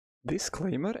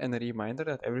Disclaimer and a reminder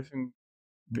that everything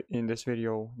in this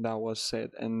video that was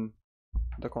said and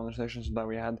the conversations that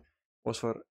we had was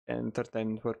for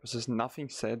entertainment purposes. Nothing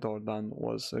said or done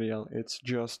was real. It's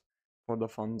just for the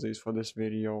funsies for this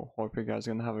video. Hope you guys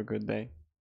gonna have a good day.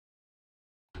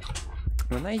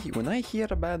 When I hear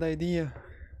a bad idea,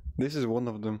 this is one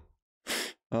of them.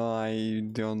 I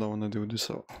don't want to do this,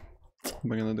 so I'm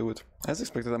gonna do it. As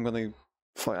expected,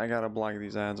 I gotta block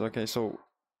these ads. Okay, so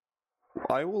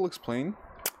I will explain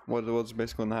what's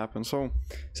basically gonna happen. So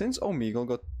since Omegle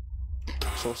got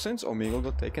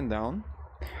taken down,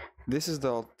 this is the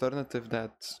alternative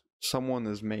that someone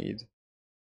has made.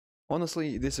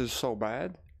 Honestly, this is so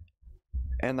bad,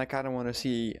 and I kind of want to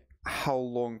see how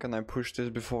long can I push this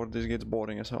before this gets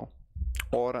boring as hell,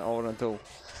 or until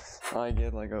I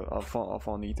get like a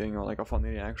funny thing or like a funny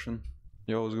reaction.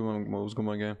 Yo, what's good,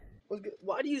 my game?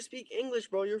 Why do you speak English,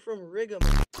 bro? You're from Righam.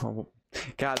 Oh,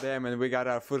 god damn it, we got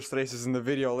our first races in the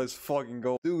video. Let's fucking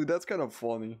go. Dude, that's kind of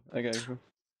funny. Okay.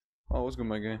 Oh, what's good,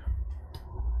 my guy?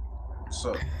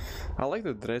 So, I like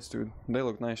the dreads, dude. They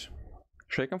look nice.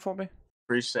 Shake them for me.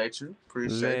 appreciate you.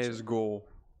 Let's go.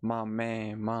 My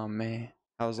man.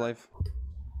 How's life?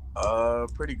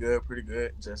 Pretty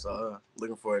good. Just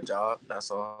looking for a job. That's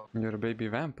all. You're a baby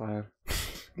vampire.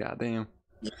 God damn.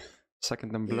 Yeah.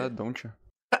 Second in blood, don't you?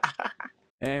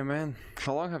 Hey man,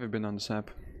 how long have you been on this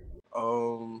app?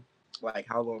 Like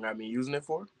how long I've been using it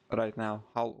for? Right now.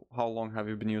 How long have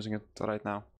you been using it right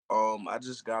now? I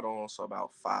just got on, so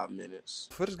about 5 minutes.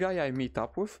 First guy I meet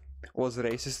up with was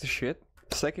racist as shit.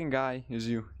 Second guy is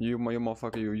you. You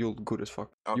motherfucker, you look good as fuck.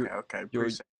 Okay.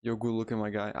 You're good looking, my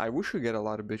guy. I wish you get a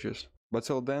lot of bitches. But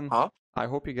till then, Huh? I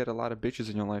hope you get a lot of bitches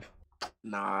in your life.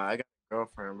 Nah, I got a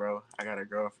girlfriend, bro. I got a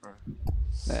girlfriend.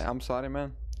 Hey, I'm sorry,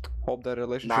 man. Hope that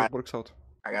relationship works out.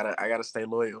 I gotta stay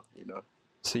loyal, you know.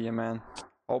 See ya, man.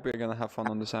 Hope you're gonna have fun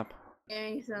on this app.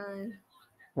 Gang sign.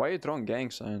 Why are you throwing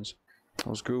gang signs?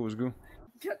 What's good?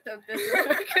 Shut the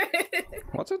bitch.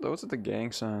 What's it the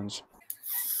gang signs?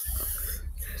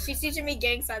 She's teaching me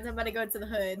gang signs. I'm about to go into the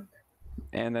hood.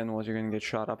 And then what, you're gonna get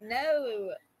shot up?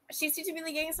 No. She's teaching me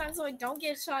the gang signs so I don't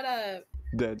get shot up.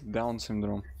 Dead. Down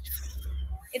syndrome.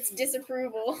 It's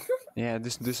disapproval. Yeah,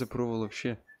 this disapproval of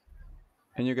shit.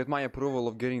 And you get my approval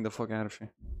of getting the fuck out of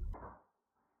here.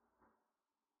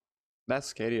 That's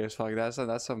scary as fuck.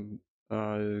 That's some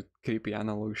creepy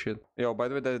analog shit. Yo, by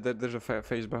the way, there's a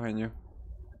face behind you.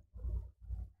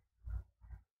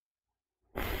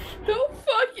 No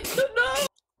fucking no.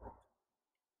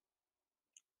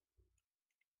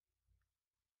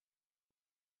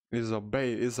 It's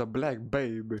a black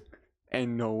baby.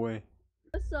 Ain't no way.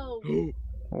 So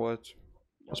What?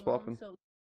 What's poppin'? So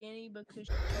skinny because she's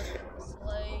a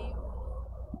slave.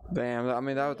 Damn, I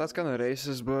mean that's kind of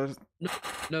racist, but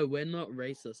No, we're not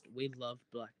racist. We love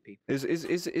black people. is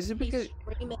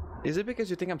it because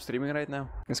you think I'm streaming right now?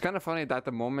 It's kind of funny that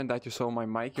the moment that you saw my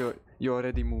mic, you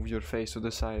already moved your face to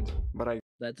the side, but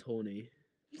That's horny.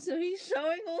 So he's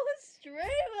showing all his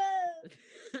streamers.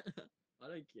 I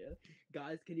don't care.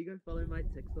 Guys, can you go follow my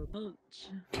TikTok?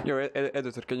 Yo,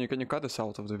 editor, can you cut this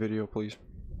out of the video, please?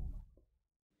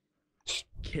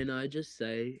 Can I just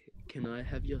say, can I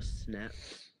have your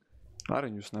snaps? I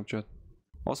don't use Snapchat.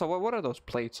 Also, what are those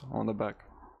plates on the back?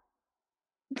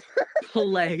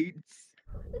 Plates.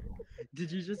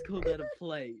 Did you just call that a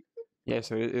plate? Yes,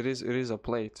 it is a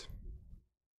plate.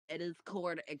 It is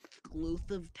called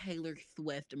exclusive Taylor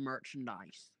Swift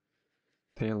merchandise.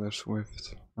 Taylor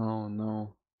Swift. Oh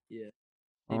no. Yeah.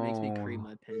 He makes me cream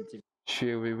my pants.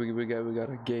 Shit, we got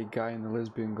a gay guy and a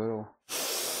lesbian girl.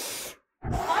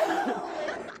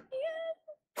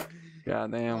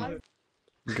 God damn.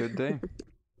 Good day.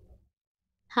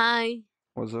 Hi.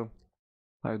 What's up?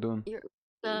 How you doing? You're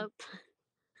up.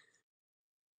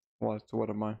 What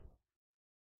am I?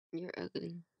 You're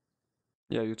ugly.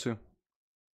 Yeah, you too.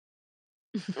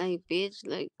 Like bitch,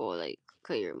 like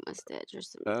cut your mustache or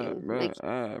something.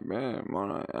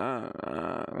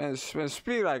 Man,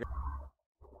 speak like.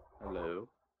 Hello.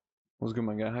 What's good,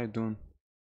 my guy? How you doing?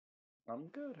 I'm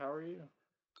good. How are you?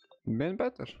 Been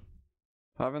better.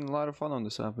 Having a lot of fun on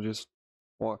this app. Just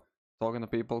talking to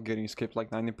people, getting skipped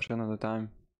like 90% of the time.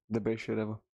 The best shit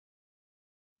ever.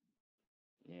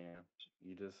 Yeah.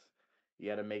 You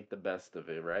gotta make the best of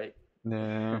it, right?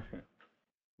 Yeah.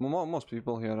 Most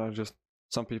people here are just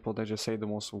some people that just say the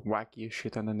most wacky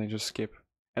shit and then they just skip.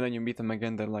 And then you meet them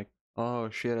again, they're like, oh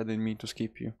shit, I didn't mean to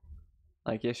skip you.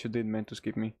 Like, yes, you did mean to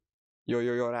skip me.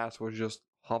 Your ass was just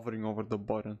hovering over the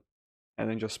button and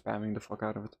then just spamming the fuck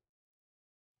out of it.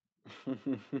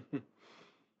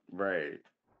 Right.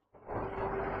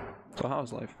 So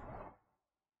how's life?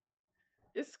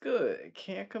 It's good.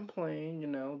 Can't complain,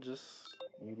 just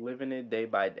you living it day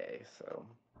by day. So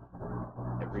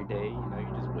every day, you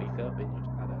just wake up and you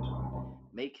try to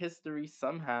make history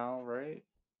somehow, right?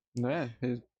 Yeah,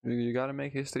 you gotta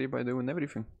make history by doing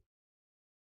everything.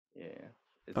 Yeah.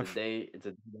 It's I a f- day, it's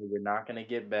a day we're not gonna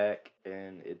get back,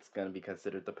 and it's gonna be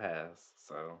considered the past.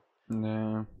 So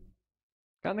Yeah,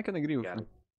 kinda can agree you with gotta,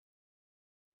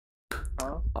 you.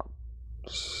 huh? Uh,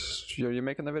 you're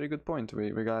making a very good point.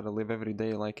 We gotta live every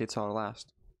day like it's our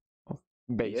last, Yeah.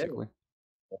 basically.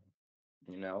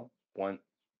 You know, one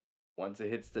once it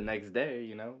hits the next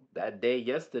day, that day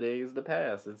yesterday is the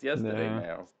past. It's yesterday Yeah.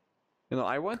 now.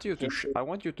 I want you to Can't I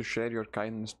want you to share your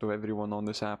kindness to everyone on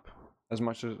this app as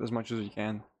much as you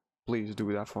can. Please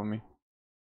do that for me.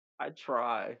 I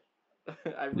try.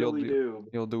 I You'll really do do.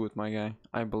 you'll do it, my guy.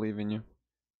 I believe in you.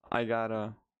 I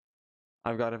gotta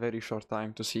I've got a very short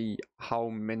time to see how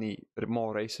many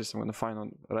more racists I'm gonna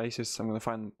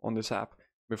find on this app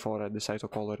before I decide to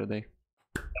call it a day.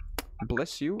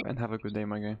 Bless you and have a good day,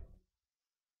 my guy.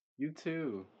 You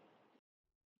too.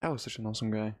 That was such an awesome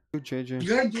guy. Good JJ. You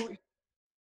gotta do it.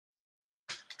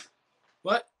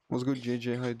 What? What's good,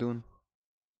 JJ? How you doing?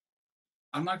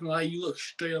 I'm not gonna lie, you look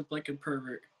straight up like a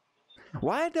pervert.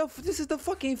 Why this is the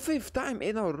fucking 5th time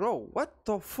in a row. What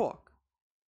the fuck?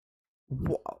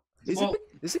 Wow. Well-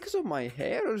 Is it because of my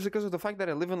hair or is it because of the fact that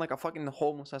I live in like a fucking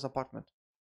homeless ass apartment?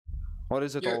 Or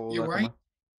is it all You're that?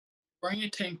 wearing a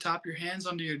tank top, your hands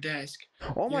under your desk.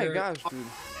 Oh my you're- gosh, dude.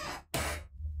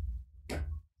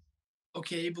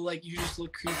 Okay, but like you just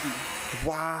look creepy.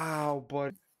 Wow,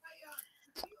 but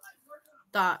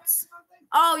Thoughts.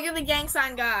 Oh, you're the gang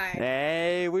sign guy.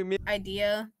 hey, we meet.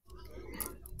 Idea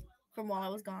from while I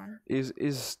was gone.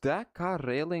 Is that car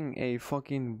railing a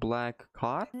fucking black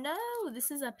car? No,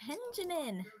 this is a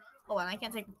Benjamin. Oh, and I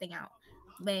can't take the thing out,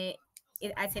 but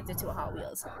I taped it to a Hot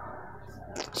Wheels.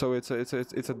 So it's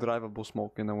a drivable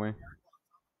smoke in a way.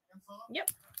 Yep.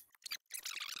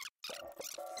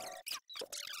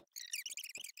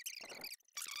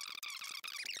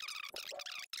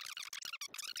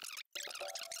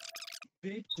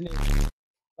 Bitch.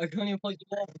 I can't even play the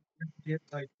ball.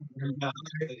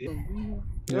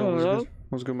 Yo,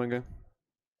 what's good, my guy?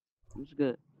 It's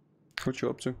good. What you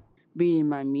up to? Beating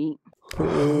my meat.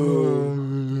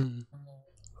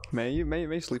 Man, you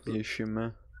may sleepy as shit,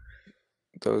 man.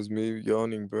 That was me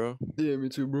yawning, bro. Yeah, me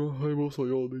too, bro. I'm also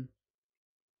yawning.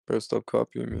 Bro, stop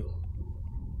copying me.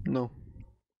 No.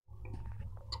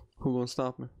 Who gonna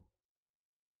stop me?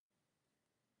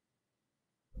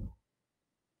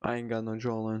 I ain't got no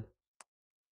jawline.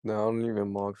 Nah, I don't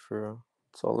even mock, for real.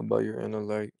 It's all about your inner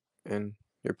light and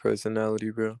your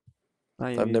personality, bro.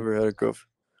 I've never had a girlfriend.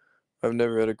 I've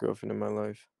never had a girlfriend in my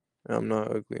life. And I'm not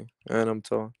ugly. And I'm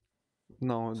tall.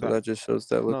 No, So that just shows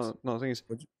that looks... No, the thing is,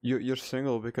 you're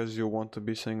single because you want to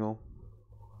be single.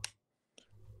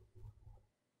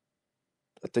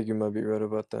 I think you might be right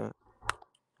about that.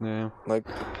 Yeah. Like,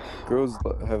 girls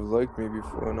have liked me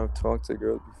before, and I've talked to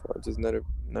girls before. I've just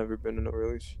never been in a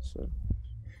relationship.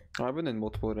 I've been in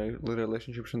multiple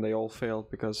relationships and they all failed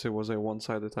because it was a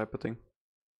one-sided type of thing.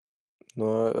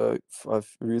 No,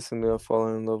 I've recently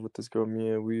fallen in love with this girl,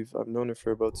 Mia. I've known her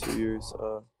for about 2 years.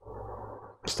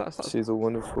 Stop. She's a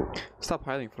wonderful... Stop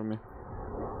hiding from me.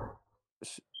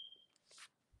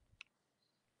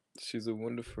 She's a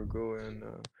wonderful girl, and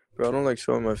bro, I don't like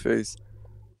showing my face.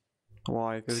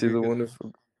 Why? She's a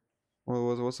wonderful...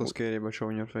 What's so scary about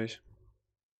showing your face?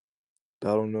 I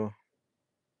don't know.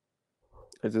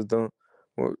 I just don't...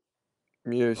 Well,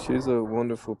 Mia, she's a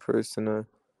wonderful person.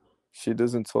 She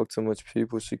doesn't talk to much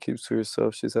people. She keeps to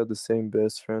herself. She's had the same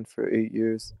best friend for 8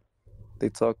 years. They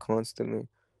talk constantly.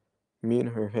 Me and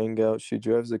her hang out. She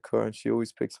drives a car and she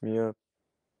always picks me up.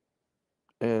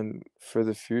 And for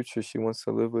the future, she wants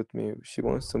to live with me. She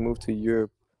wants to move to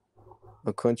Europe,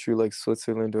 a country like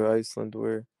Switzerland or Iceland,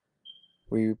 where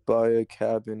we buy a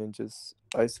cabin and just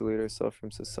isolate ourselves from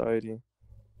society.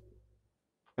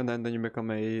 And then you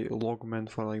become a logman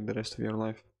for like the rest of your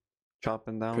life.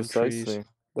 Chopping down Precisely. trees.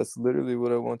 That's literally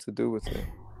what I want to do with her.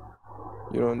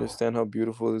 You don't understand how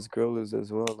beautiful this girl is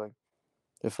as well. Like,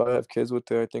 if I have kids with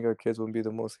her, I think our kids will be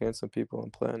the most handsome people on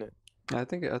planet. I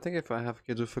think if I have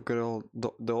kids with a girl,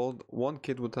 the old one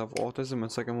kid would have autism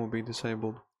and second would be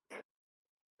disabled.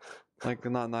 Like,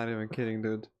 not even kidding,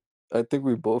 dude. I think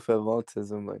we both have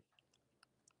autism. Like,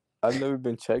 I've never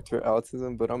been checked for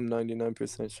autism, but I'm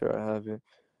 99% sure I have it.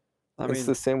 It's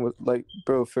the same with, like,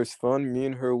 bro, for fun, me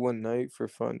and her one night, for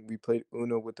fun, we played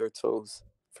Uno with our toes,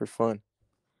 for fun.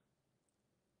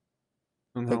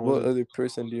 And like, what other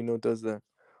person do you know does that?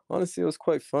 Honestly, it was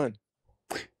quite fun.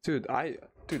 Dude,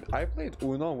 dude, I played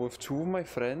Uno with two of my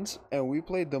friends, and we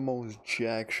played the most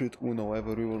jack shit Uno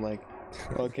ever. We were like,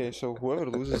 okay, so whoever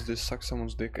loses this sucks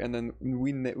someone's dick, and then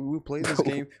we played this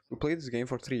game. We played this game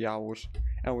for 3 hours,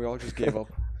 and we all just gave up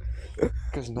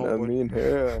because I mean,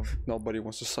 her. nobody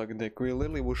wants to suck dick. We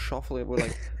literally were shuffling. We're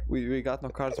like, we got no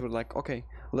cards. We're like, okay,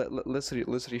 let's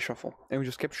reshuffle, and we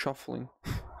just kept shuffling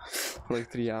for like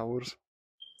 3 hours.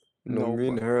 No, me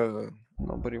and her.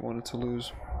 Nobody wanted to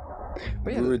lose.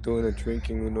 But We were doing a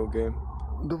drinking Uno game.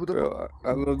 Bro,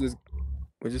 I love this.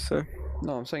 What'd you say?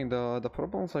 No, I'm saying the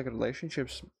problem with like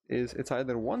relationships is it's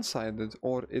either one-sided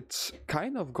or it's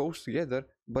kind of goes together,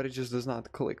 but it just does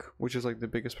not click, which is like the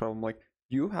biggest problem. Like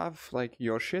you have like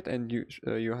your shit and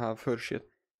you have her shit,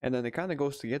 and then it kind of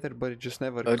goes together, but it just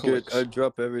never clicks. I'd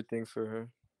drop everything for her.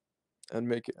 I'd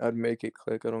make it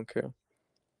click. I don't care.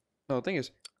 No, the thing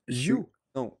is,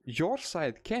 your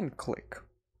side can click.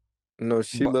 No,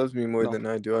 she But- loves me more no, than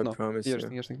I do. I no, promise Here's you.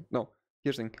 the thing. No,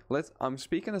 here's the thing. I'm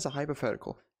speaking as a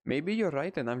hypothetical. Maybe you're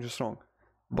right and I'm just wrong.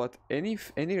 But any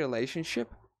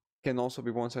relationship can also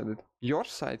be one-sided. Your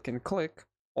side can click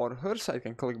or her side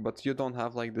can click, but you don't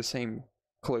have like the same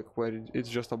click where it's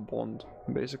just a bond,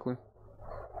 basically.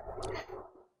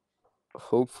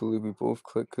 Hopefully, we both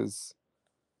click because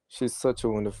she's such a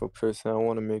wonderful person. I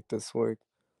want to make this work.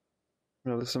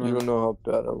 No, listen, You man. don't know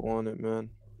how bad I want it,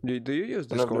 man. Do you use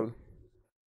And I've Discord?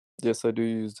 Yes, I do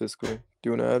use Discord. Do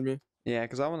you want to add me? Yeah,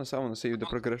 because I want to see the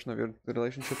progression of your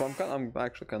relationship. I'm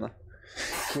actually kind of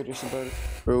curious about it.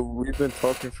 Bro, we've been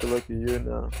talking for like a year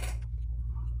now,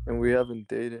 and we haven't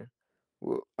dated.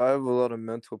 Well, I have a lot of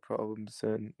mental problems,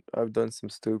 and I've done some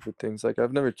stupid things. Like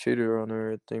I've never cheated on her or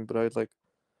anything, but I'd like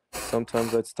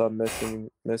sometimes I'd stop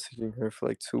messaging her for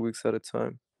like 2 weeks at a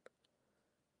time.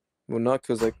 Well, not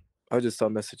because like I just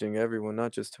stopped messaging everyone,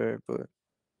 not just her, but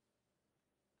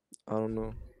I don't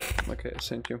know. Okay, I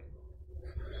sent you.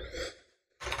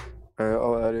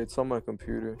 I'll add it. It's on my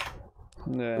computer.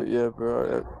 Yeah. But yeah,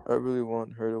 bro, I really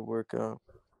want her to work out.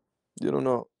 You don't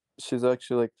know. She's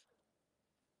actually like,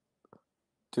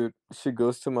 dude, she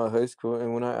goes to my high school,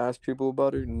 and when I ask people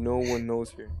about her, no one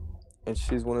knows her. And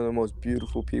she's one of the most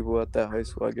beautiful people at that high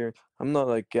school. I'm not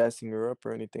like gassing her up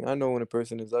or anything. I know when a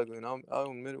person is ugly, and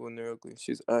I'll admit it when they're ugly.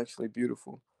 She's actually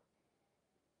beautiful.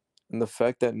 And the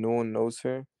fact that no one knows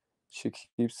her, she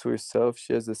keeps to herself.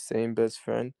 She has the same best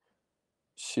friend.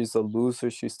 She's a loser.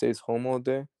 She stays home all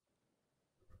day.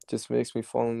 Just makes me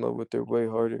fall in love with her way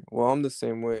harder. Well, I'm the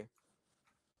same way.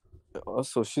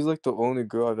 Also, she's like the only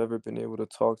girl I've ever been able to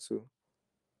talk to.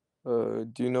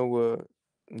 Do you know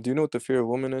what the fear of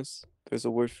woman is? There's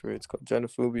a word for it. It's called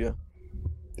genophobia.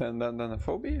 Then a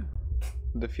phobia?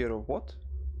 The fear of what?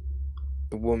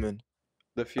 The woman.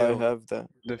 The fear I of have that.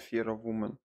 the fear of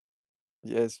woman.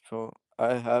 Yes, bro.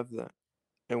 I have that.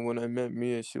 And when I met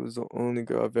Mia, she was the only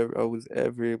girl I was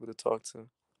ever able to talk to.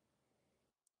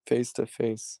 Face to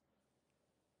face.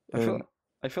 And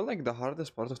I feel like the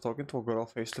hardest part of talking to a girl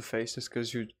face to face is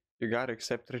because you gotta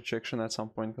accept rejection at some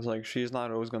point. Because like she's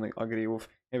not always gonna agree with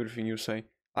everything you say.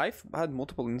 I've had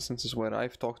multiple instances where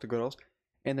I've talked to girls,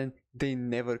 and then they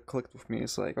never clicked with me.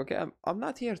 It's like, okay, I'm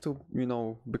not here to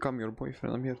become your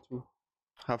boyfriend. I'm here to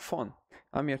have fun.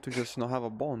 I'm here to just have a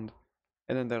bond.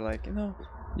 And then they're like,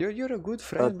 you're a good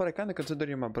friend, but I kind of consider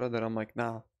you my brother. I'm like,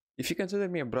 nah. If you consider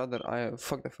me a brother, I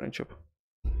fuck the friendship.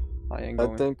 I ain't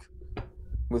going. I think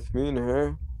with me and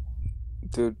her,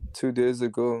 dude, 2 days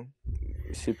ago,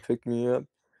 she picked me up.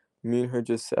 Me and her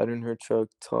just sat in her truck,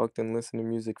 talked, and listened to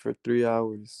music for 3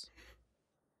 hours.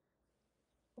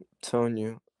 I'm telling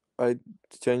you, I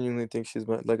genuinely think she's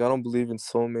my. Like, I don't believe in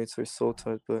soulmates or soul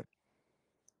ties, but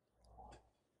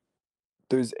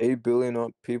there's 8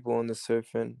 billion people on this earth,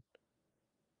 and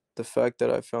the fact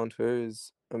that I found her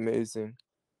is amazing.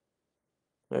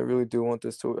 I really do want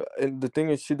this to. And the thing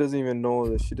is, she doesn't even know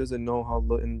this. She doesn't know how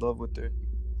in love with her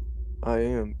I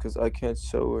am, because I can't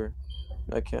show her.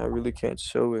 I really can't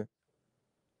show it.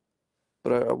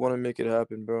 But I want to make it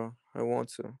happen, bro. I want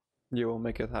to. You will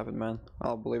make it happen, man.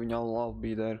 I'll believe in you. I'll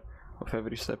be there with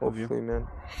every step of you. Hopefully, man.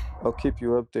 I'll keep you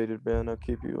updated, man. I'll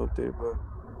keep you updated, bro.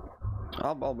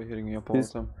 I'll be hitting you up all the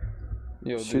time.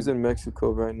 Yo, She's dude. in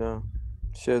Mexico right now.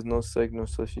 She has no signal,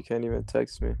 so she can't even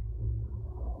text me.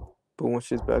 But when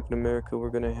she's back in America, we're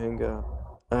gonna hang out.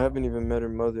 I haven't even met her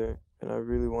mother, and I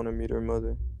really want to meet her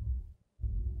mother.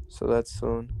 So that's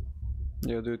soon.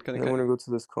 Yo, dude. I want to go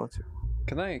to this concert.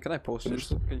 Can I post What your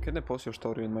did you say? can I post your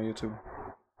story in my YouTube?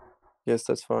 Yes,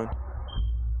 that's fine.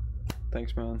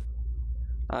 Thanks, man.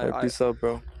 Alright, peace out,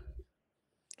 bro.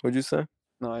 What'd you say?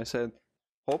 No, I said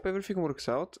hope everything works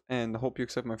out and hope you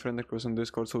accept my friend request on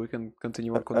Discord so we can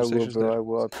continue our I will, conversations bro. there. I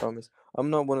will. I promise. I'm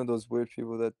not one of those weird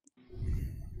people that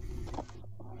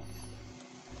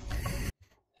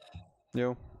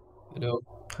Yo, Hello,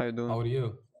 how you doing? how are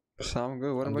you? Sound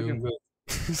good. What I'm about doing you?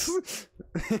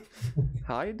 good.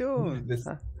 How you doing? This,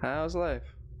 How's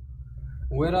life?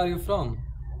 where are you from?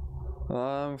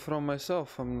 I'm from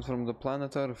myself. I'm from the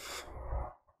planet Earth.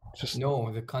 Just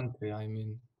No, the country, I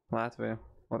mean. Latvia.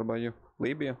 What about you?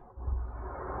 Libya.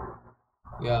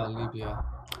 Yeah, Libya.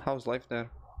 How's life there?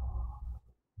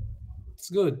 It's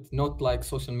good, not like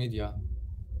social media.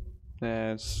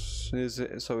 Yeah, is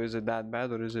it that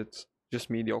bad or is it just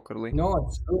mediocrely? No,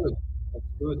 it's good.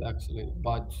 It's good actually.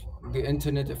 But the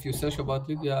internet, if you search about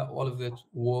Libya, all of it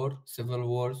war, civil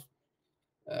wars,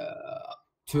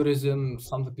 tourism,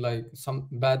 something like some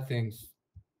bad things.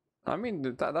 I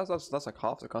mean, that's like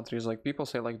half the country. It's like people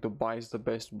say like Dubai is the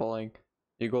best, but like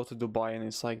you go to Dubai and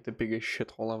it's like the biggest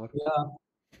shithole ever. Yeah,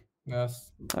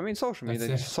 yes, I mean, that's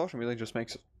it. social media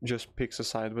just picks a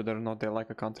side whether or not they like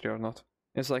a country or not.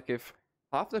 It's like if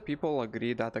half the people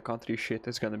agree that the country is shit,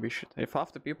 it's gonna be shit. If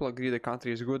half the people agree the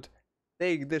country is good,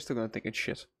 they're still gonna think it's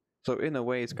shit. So in a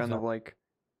way, it's kind of Exactly. like,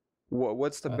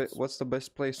 That's what's the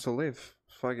best place to live?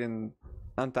 Fucking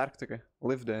Antarctica.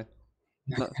 Live there.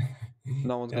 No,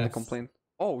 no one's gonna yes. complain.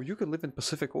 Oh, you could live in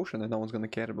Pacific Ocean and no one's gonna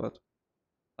care about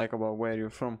where you're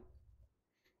from.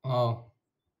 Oh,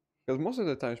 Because most of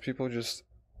the times people just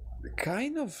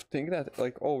kind of think that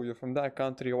like, oh, you're from that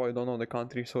country, oh, I don't know the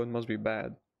country, so it must be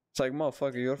bad. It's like,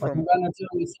 motherfucker, you're but from. I'm gonna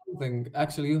tell you something.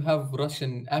 Actually, you have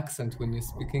Russian accent when you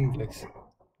speak English.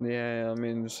 Yeah, I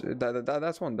mean,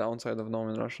 that's one downside of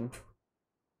knowing Russian.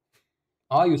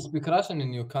 Ah, you speak Russian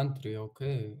in your country,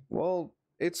 okay. Well,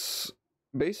 it's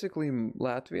basically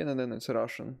Latvian and then it's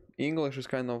Russian. English is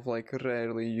kind of like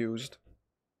rarely used.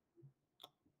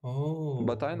 Oh,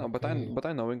 But I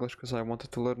okay. know English because I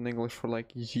wanted to learn English for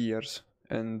like years,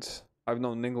 and I've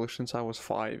known English since I was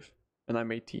 5, and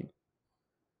I'm 18.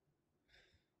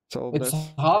 So It's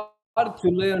that's hard to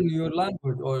learn your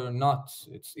language or not.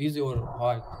 It's easy or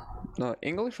hard.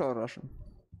 English or Russian.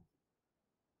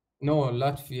 No,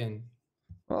 Latvian.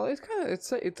 Well, it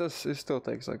still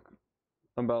takes like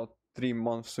about 3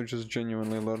 months to just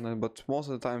genuinely learn it, but most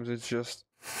of the times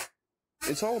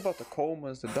it's all about the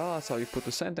commas, the dots, how you put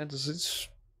the sentences.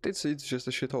 It's just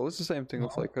a shithole. It's the same thing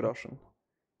with like Russian.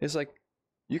 It's like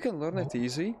you can learn it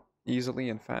easily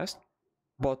and fast,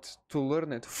 but to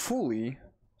learn it fully,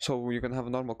 so you can have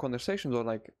normal conversations or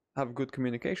like have good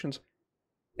communications,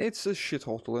 it's a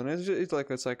shithole to learn.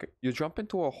 It's like you jump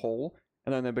into a hole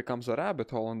and then it becomes a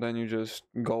rabbit hole, and then you just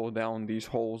go down these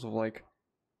holes of like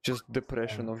just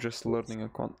depression of just learning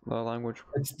a language.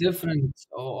 It's different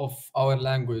of our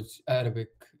language, Arabic.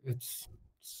 It's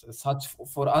such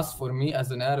for us, for me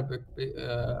as an Arabic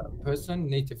person,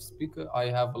 native speaker, I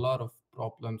have a lot of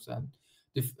problems and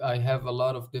I have a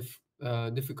lot of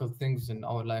difficult things in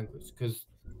our language because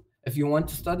if you want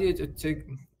to study it,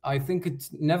 I think it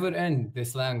never end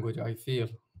this language. I feel.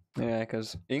 Yeah,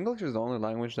 because English is the only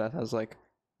language that has like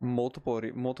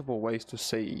multiple ways to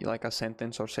say like a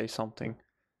sentence or say something,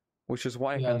 which is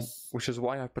why Yes.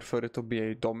 I prefer it to be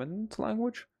a dominant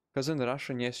language. Because in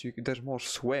Russian, yes, there's more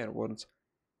swear words,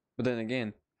 but then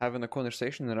again, having a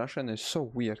conversation in Russian is so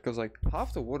weird because like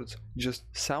half the words just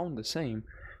sound the same.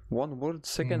 One word,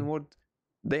 second word,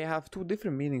 they have two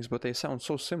different meanings, but they sound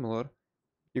so similar.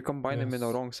 You combine them in a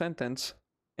Yes. wrong sentence,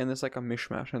 and it's like a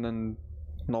mishmash, and then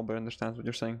nobody understands what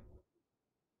you're saying.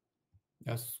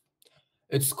 Yes.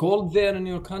 It's cold there in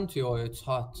your country or it's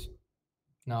hot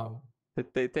now?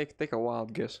 They take a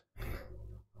wild guess.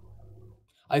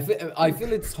 I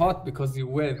feel it's hot because you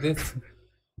wear this.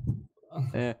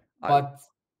 Yeah, But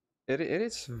it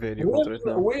is very hot right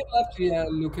now. where Latvia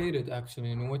located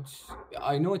actually? In which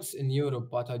I know it's in Europe,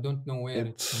 but I don't know where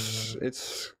it's in Europe.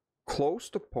 It's close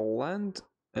to Poland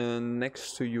and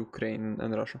next to Ukraine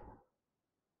and Russia.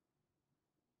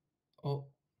 Oh,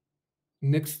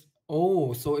 next.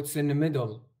 Oh, so it's in the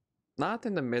middle. Not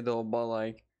in the middle, but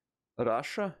like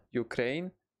Russia,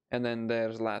 Ukraine, and then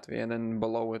there's Latvia, and then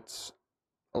below it's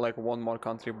like one more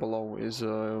country below is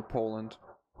Poland,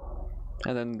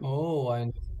 and then Oh,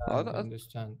 I I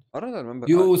understand. I don't remember.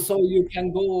 So you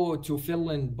can go to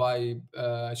Finland by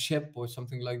ship or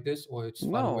something like this, or it's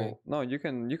far away? No, you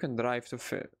can drive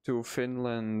to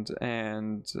Finland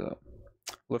and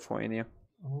Lithuania.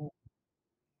 Oh,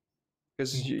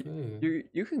 Because okay.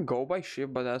 you can go by ship,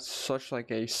 but that's such like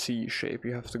a C shape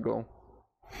you have to go.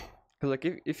 Because like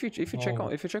if you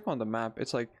check on the map,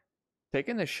 it's like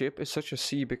taking a ship is such a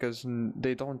C because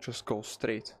they don't just go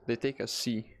straight. They take a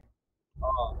C.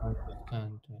 Oh, I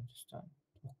understand.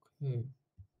 Okay.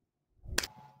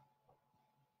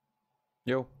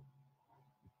 Yo.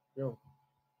 Yo.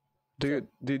 Do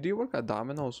you work at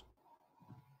Domino's?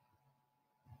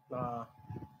 Nah.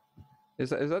 Is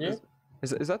that Yeah.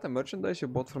 is that the merchandise you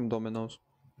bought from Domino's?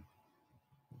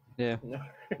 Yeah.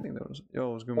 I think that was.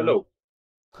 Yo, what's good, man? Hello.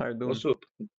 How you doing? What's up?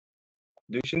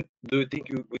 Do you think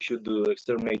we should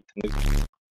exterminate?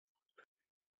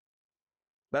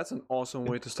 That's an awesome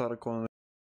way to start a con.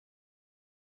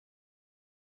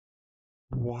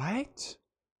 What?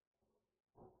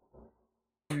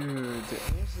 Dude,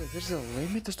 there's a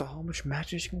limit as to how much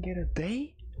matches you can get a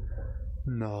day?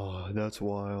 No, that's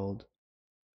wild.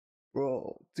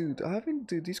 Bro, dude,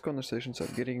 these conversations are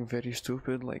getting very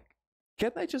stupid. Like,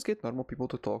 can't I just get normal people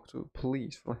to talk to?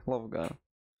 Please, for the love of God.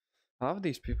 Half of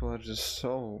these people are just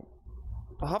so...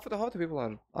 Half of the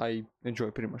people I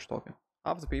enjoy pretty much talking.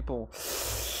 Half the people...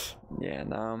 Yeah,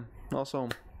 nah. Also,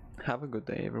 have a good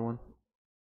day, everyone.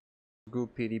 Good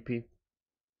PDP.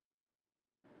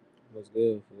 What's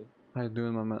good, fool? How you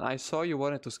doing, my man? I saw you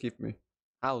wanted to skip me.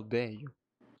 How dare you?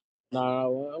 Nah, I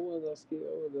wasn't gonna skip.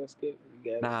 I wasn't gonna skip.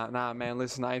 You got it. Nah, man.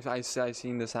 Listen, I've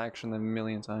seen this action a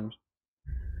million times.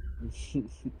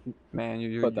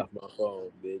 Man, Fuck off my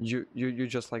phone, bitch. you're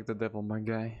just like the devil, my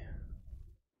guy.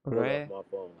 Fuck Right? off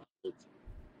my phone, bitch.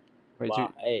 Wait,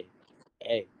 Wow, hey.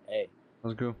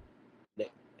 Let's go.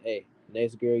 Hey,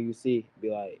 next girl you see, be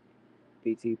like,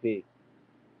 PTP.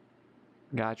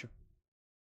 Got you.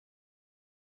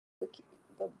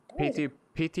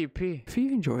 PTP. If you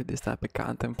enjoyed this type of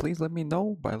content, please let me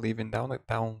know by leaving down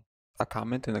a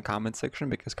comment in the comment section,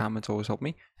 because comments always help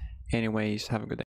me. Anyways, have a good day.